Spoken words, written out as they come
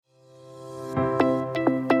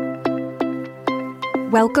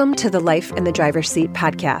Welcome to the Life in the Driver's Seat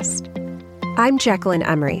podcast. I'm Jacqueline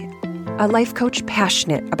Emery, a life coach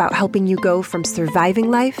passionate about helping you go from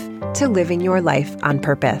surviving life to living your life on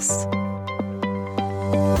purpose.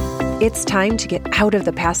 It's time to get out of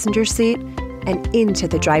the passenger seat and into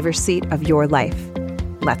the driver's seat of your life.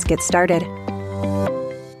 Let's get started.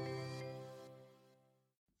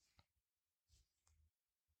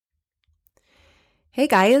 Hey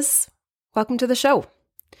guys, welcome to the show.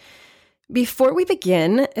 Before we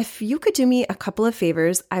begin, if you could do me a couple of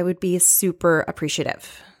favors, I would be super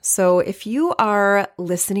appreciative. So if you are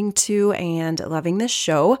listening to and loving this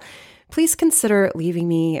show, please consider leaving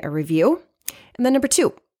me a review. And then number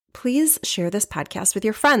 2, please share this podcast with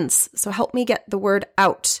your friends. So help me get the word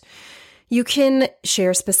out. You can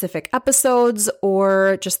share specific episodes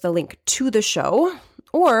or just the link to the show,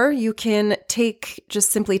 or you can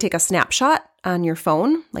simply take a snapshot on your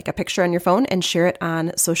phone, like a picture on your phone, and share it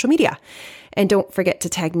on social media. And don't forget to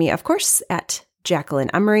tag me, of course, at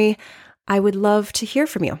Jacqueline Emery. I would love to hear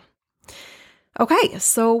from you. Okay,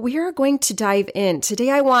 so we are going to dive in.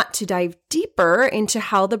 Today, I want to dive deeper into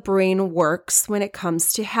how the brain works when it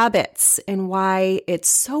comes to habits and why it's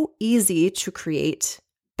so easy to create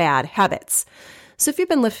bad habits. So if you've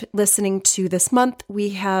been listening to this month, we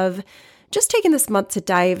have just taken this month to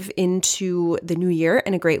dive into the new year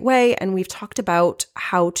in a great way, and we've talked about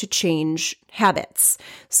how to change habits.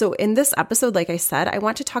 So in this episode, like I said, I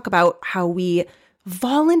want to talk about how we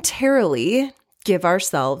voluntarily give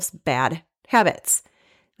ourselves bad habits.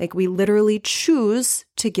 Like we literally choose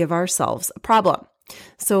to give ourselves a problem.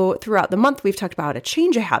 So throughout the month, we've talked about how to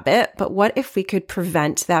change a habit, but what if we could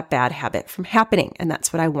prevent that bad habit from happening? And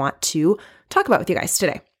that's what I want to talk about with you guys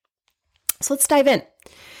today. So let's dive in.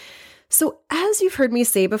 So as you've heard me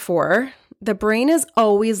say before, the brain is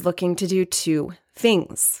always looking to do 2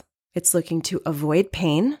 things. It's looking to avoid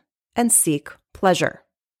pain and seek pleasure.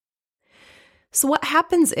 So what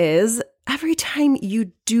happens is every time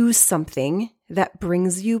you do something that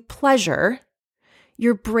brings you pleasure,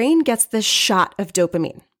 your brain gets this shot of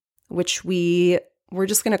dopamine, which we're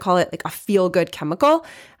just going to call it like a feel-good chemical.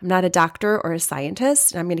 I'm not a doctor or a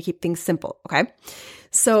scientist, and I'm going to keep things simple, okay?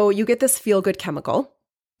 So you get this feel-good chemical,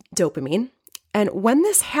 dopamine. And when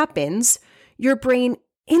this happens, your brain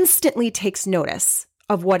instantly takes notice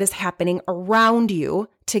of what is happening around you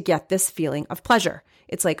to get this feeling of pleasure.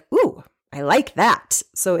 It's like, ooh, I like that.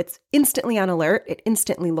 So it's instantly on alert. It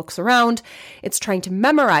instantly looks around. It's trying to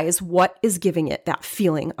memorize what is giving it that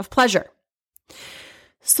feeling of pleasure.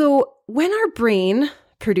 So when our brain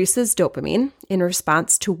produces dopamine in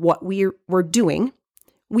response to what we're doing,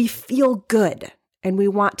 we feel good and we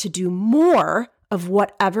want to do more of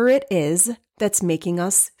whatever it is that's making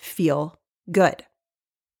us feel good.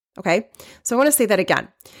 Okay? So I want to say that again.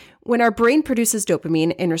 When our brain produces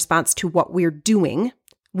dopamine in response to what we're doing,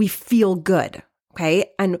 we feel good.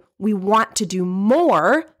 Okay? And we want to do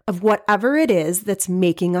more of whatever it is that's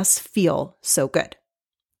making us feel so good.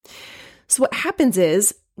 So what happens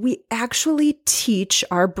is we actually teach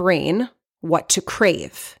our brain what to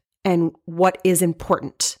crave and what is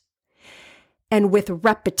important. And with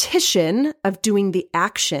repetition of doing the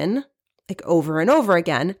action, like over and over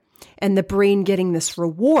again, and the brain getting this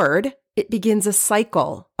reward, it begins a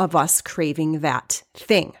cycle of us craving that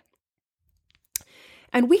thing.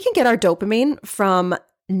 And we can get our dopamine from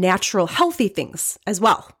natural, healthy things as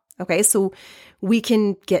well. Okay, so we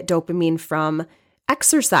can get dopamine from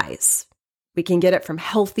exercise. We can get it from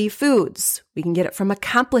healthy foods. We can get it from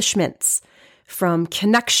accomplishments, from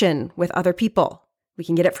connection with other people. We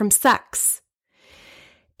can get it from sex.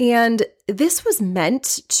 And this was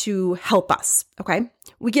meant to help us, okay?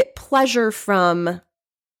 We get pleasure from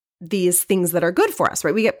these things that are good for us,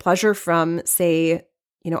 right? We get pleasure from, say,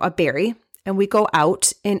 a berry, and we go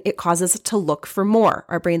out and it causes us to look for more.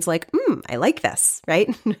 Our brain's like, I like this, right?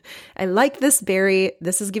 I like this berry.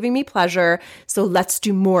 This is giving me pleasure. So let's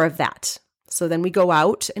do more of that. So then we go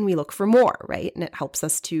out and we look for more, right? And it helps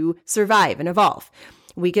us to survive and evolve.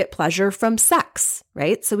 We get pleasure from sex,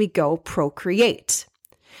 right? So we go procreate.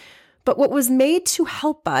 But what was made to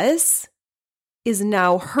help us is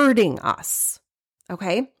now hurting us,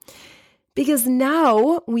 okay? Because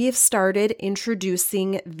now we have started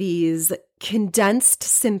introducing these condensed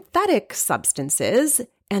synthetic substances,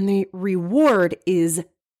 and the reward is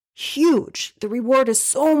huge. The reward is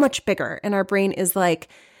so much bigger, and our brain is like,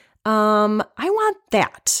 I want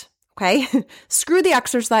that, okay? Screw the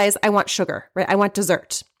exercise, I want sugar, right? I want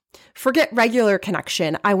dessert. Forget regular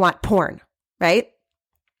connection, I want porn, right?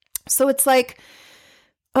 So it's like,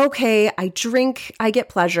 okay, I drink, I get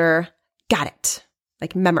pleasure, got it,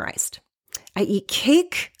 like memorized. I eat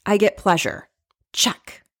cake, I get pleasure,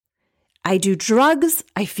 check. I do drugs,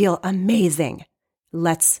 I feel amazing.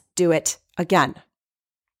 Let's do it again.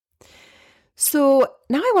 So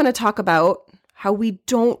now I want to talk about how we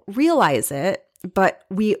don't realize it, but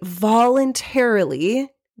we voluntarily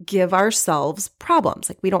give ourselves problems.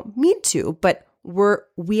 Like we don't mean to, but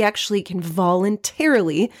we actually can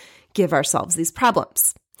voluntarily give ourselves these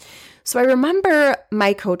problems. So I remember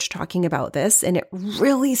my coach talking about this, and it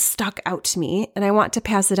really stuck out to me, and I want to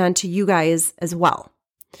pass it on to you guys as well,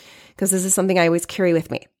 because this is something I always carry with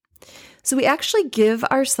me. So we actually give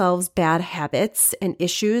ourselves bad habits and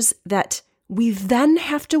issues that we then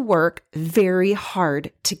have to work very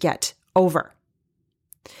hard to get over.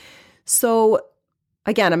 So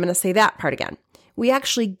again, I'm going to say that part again. We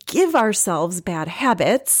actually give ourselves bad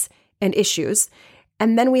habits and issues,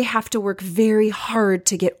 and then we have to work very hard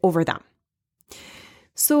to get over them.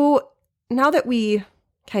 So now that we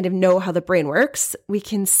kind of know how the brain works, we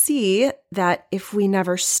can see that if we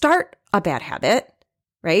never start a bad habit,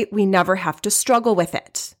 right, we never have to struggle with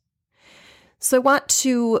it. So I want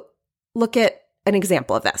to look at an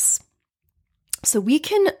example of this. So we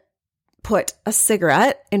can put a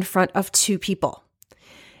cigarette in front of two people,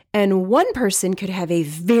 and one person could have a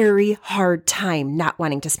very hard time not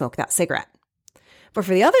wanting to smoke that cigarette. But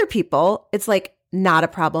for the other people, it's like not a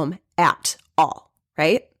problem at all,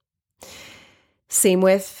 right? Same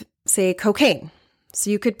with, say, cocaine. So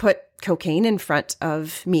you could put cocaine in front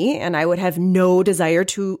of me and I would have no desire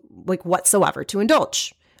to, whatsoever to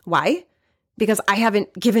indulge. Why? Because I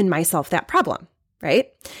haven't given myself that problem,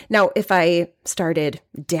 right? Now, if I started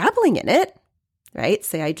dabbling in it, right?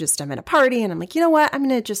 Say I'm at a party and I'm like, you know what? I'm going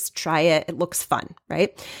to just try it. It looks fun,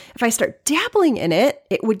 right? If I start dabbling in it,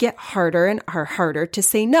 it would get harder and harder to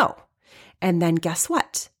say no. And then guess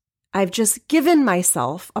what? I've just given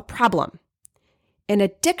myself a problem, an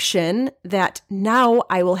addiction that now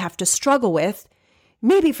I will have to struggle with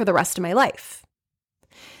maybe for the rest of my life.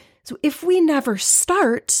 So if we never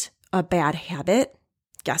start a bad habit,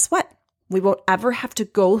 guess what? We won't ever have to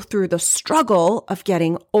go through the struggle of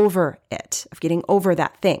getting over it, of getting over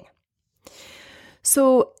that thing.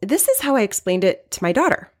 So this is how I explained it to my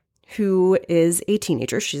daughter, who is a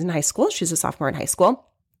teenager. She's in high school. She's a sophomore in high school.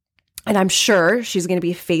 And I'm sure she's going to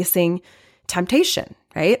be facing temptation,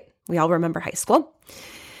 right? We all remember high school.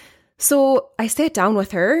 So I sat down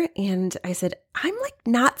with her and I said, I'm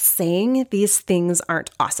not saying these things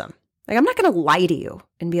aren't awesome. I'm not going to lie to you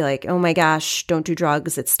and be like, oh my gosh, don't do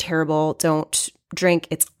drugs. It's terrible. Don't drink.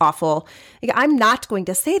 It's awful. I'm not going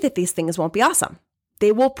to say that these things won't be awesome.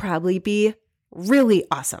 They will probably be really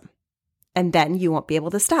awesome. And then you won't be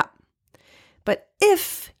able to stop. But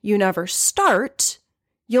if you never start,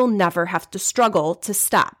 you'll never have to struggle to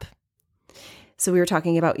stop. So we were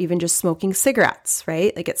talking about even just smoking cigarettes,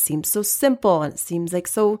 right? It seems so simple and it seems like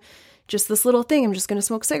so just this little thing. I'm just going to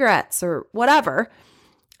smoke cigarettes or whatever.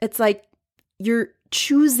 It's like you're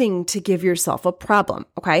choosing to give yourself a problem,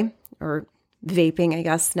 okay? Or vaping, I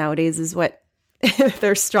guess, nowadays is what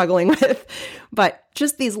they're struggling with. But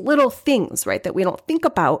just these little things, right, that we don't think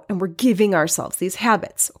about, and we're giving ourselves these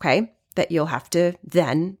habits, okay, that you'll have to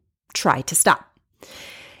then try to stop.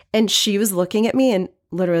 And she was looking at me and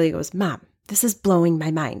literally goes, Mom, this is blowing my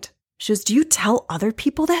mind. She goes, do you tell other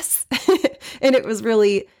people this? And it was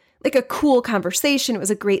really a cool conversation. It was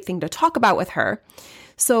a great thing to talk about with her.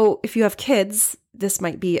 So if you have kids, this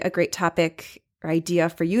might be a great topic or idea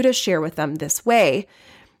for you to share with them this way,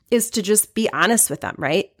 is to just be honest with them,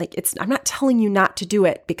 right? I'm not telling you not to do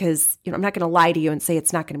it because, I'm not going to lie to you and say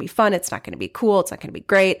it's not going to be fun. It's not going to be cool. It's not going to be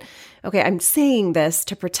great. Okay. I'm saying this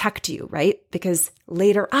to protect you, right? Because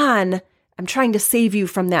later on, I'm trying to save you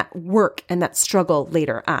from that work and that struggle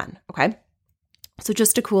later on. Okay. So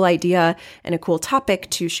just a cool idea and a cool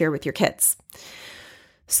topic to share with your kids.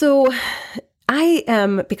 So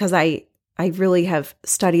because I really have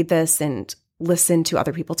studied this and listened to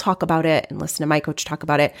other people talk about it and listen to my coach talk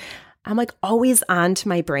about it, I'm always on to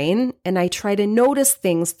my brain, and I try to notice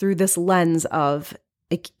things through this lens of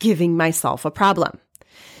giving myself a problem.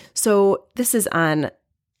 So this is on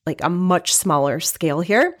a much smaller scale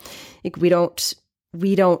here. We don't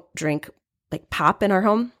drink pop in our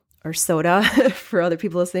home or soda for other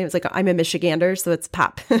people listening. It's I'm a Michigander, so it's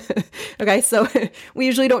pop. Okay, so we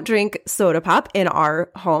usually don't drink soda pop in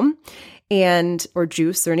our home or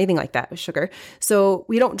juice or anything like that with sugar. So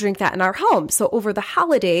we don't drink that in our home. So over the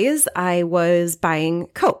holidays, I was buying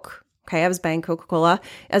Coke. Okay, I was buying Coca-Cola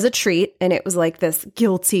as a treat, and it was this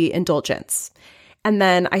guilty indulgence. And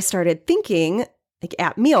then I started thinking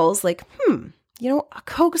at meals, a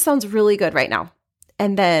Coke sounds really good right now.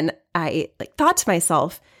 And then I thought to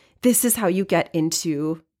myself, this is how you get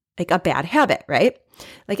into a bad habit, right?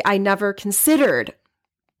 I never considered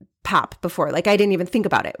pop before. Like I didn't even think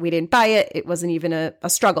about it. We didn't buy it. It wasn't even a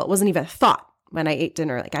struggle. It wasn't even a thought when I ate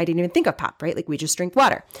dinner. Like I didn't even think of pop, right? Like we just drink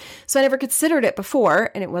water. So I never considered it before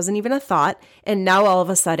and it wasn't even a thought. And now all of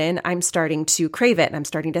a sudden I'm starting to crave it and I'm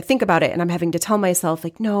starting to think about it and I'm having to tell myself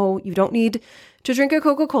like, no, you don't need to drink a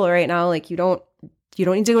Coca-Cola right now. Like you don't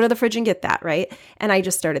need to go to the fridge and get that, right? And I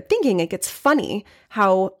just started thinking, like, it's funny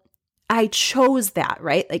how I chose that,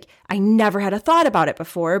 right? Like I never had a thought about it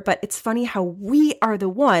before, but it's funny how we are the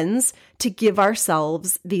ones to give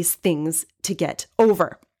ourselves these things to get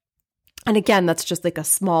over. And again, that's just like a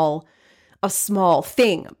small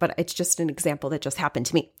thing, but it's just an example that just happened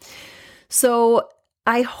to me. So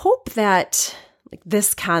I hope that like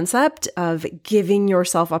this concept of giving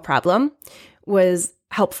yourself a problem was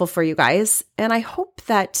helpful for you guys. And I hope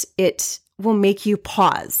that it will make you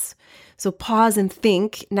pause. So pause and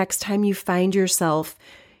think next time you find yourself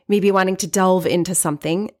maybe wanting to delve into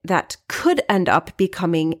something that could end up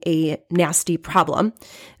becoming a nasty problem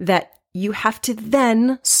that you have to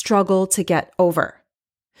then struggle to get over.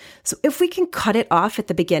 So if we can cut it off at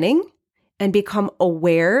the beginning and become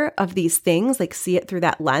aware of these things, like see it through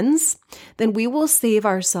that lens, then we will save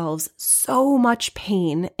ourselves so much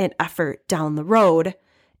pain and effort down the road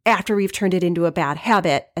after we've turned it into a bad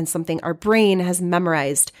habit and something our brain has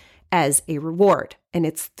memorized as a reward. And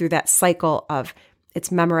it's through that cycle of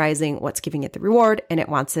it's memorizing what's giving it the reward and it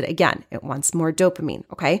wants it again. It wants more dopamine.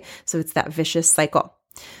 Okay. So it's that vicious cycle.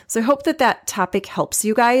 So I hope that that topic helps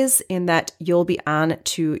you guys and that you'll be on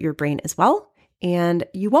to your brain as well. And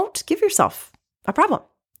you won't give yourself a problem.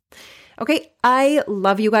 Okay. I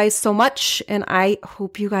love you guys so much. And I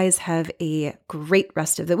hope you guys have a great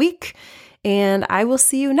rest of the week. And I will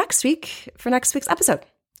see you next week for next week's episode.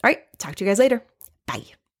 All right. Talk to you guys later. Bye.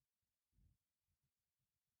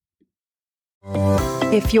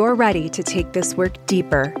 If you're ready to take this work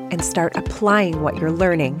deeper and start applying what you're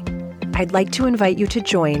learning, I'd like to invite you to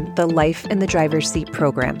join the Life in the Driver's Seat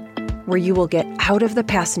program, where you will get out of the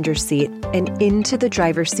passenger seat and into the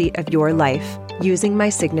driver's seat of your life using my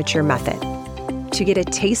signature method. To get a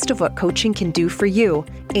taste of what coaching can do for you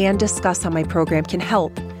and discuss how my program can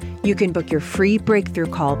help, you can book your free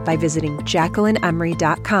breakthrough call by visiting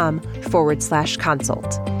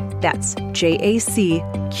JacquelineEmery.com/consult. That's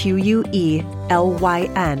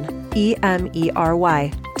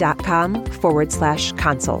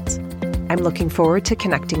JacquelineEmery.com/consult. I'm looking forward to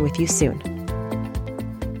connecting with you soon.